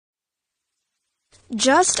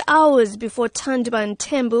Just hours before Thandwa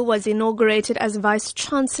Mthembu was inaugurated as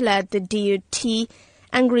Vice-Chancellor at the DUT,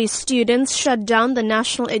 angry students shut down the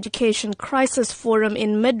National Education Crisis Forum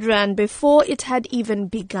in Midrand before it had even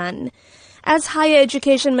begun. As Higher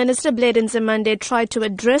Education Minister Blade Nzimande tried to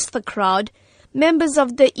address the crowd, members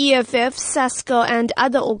of the EFF, SASCO and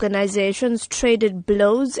other organizations traded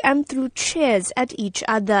blows and threw chairs at each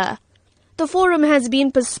other. The forum has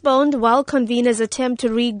been postponed while conveners attempt to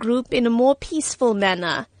regroup in a more peaceful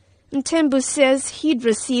manner. Mthembu says he'd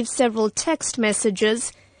received several text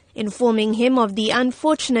messages informing him of the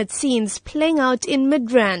unfortunate scenes playing out in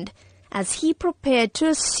Midrand as he prepared to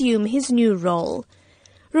assume his new role.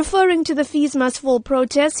 Referring to the Fees Must Fall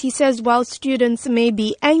protests, he says while students may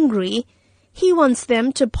be angry, he wants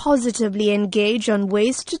them to positively engage on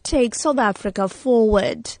ways to take South Africa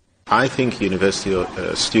forward. I think university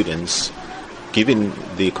students, given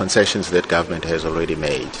the concessions that government has already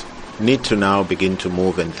made, need to now begin to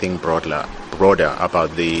move and think broader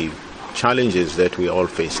about the challenges that we all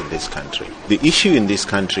face in this country. The issue in this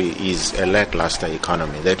country is a lackluster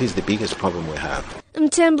economy. That is the biggest problem we have.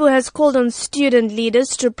 Mthembu has called on student leaders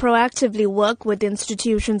to proactively work with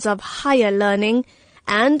institutions of higher learning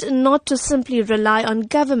and not to simply rely on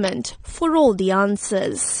government for all the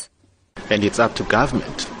answers. And it's up to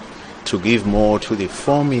government to give more to the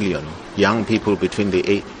 4 million young people between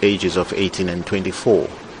the ages of 18 and 24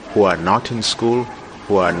 who are not in school,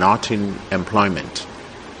 who are not in employment.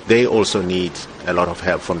 They also need a lot of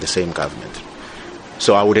help from the same government.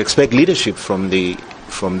 So I would expect leadership from the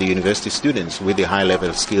university students with the high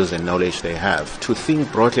level skills and knowledge they have to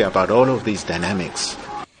think broadly about all of these dynamics.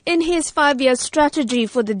 In his 5-year strategy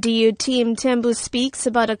for the DUT, Mthembu speaks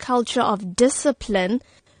about a culture of discipline.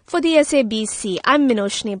 For the SABC, I'm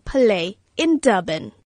Minoshni Pillay in Durban.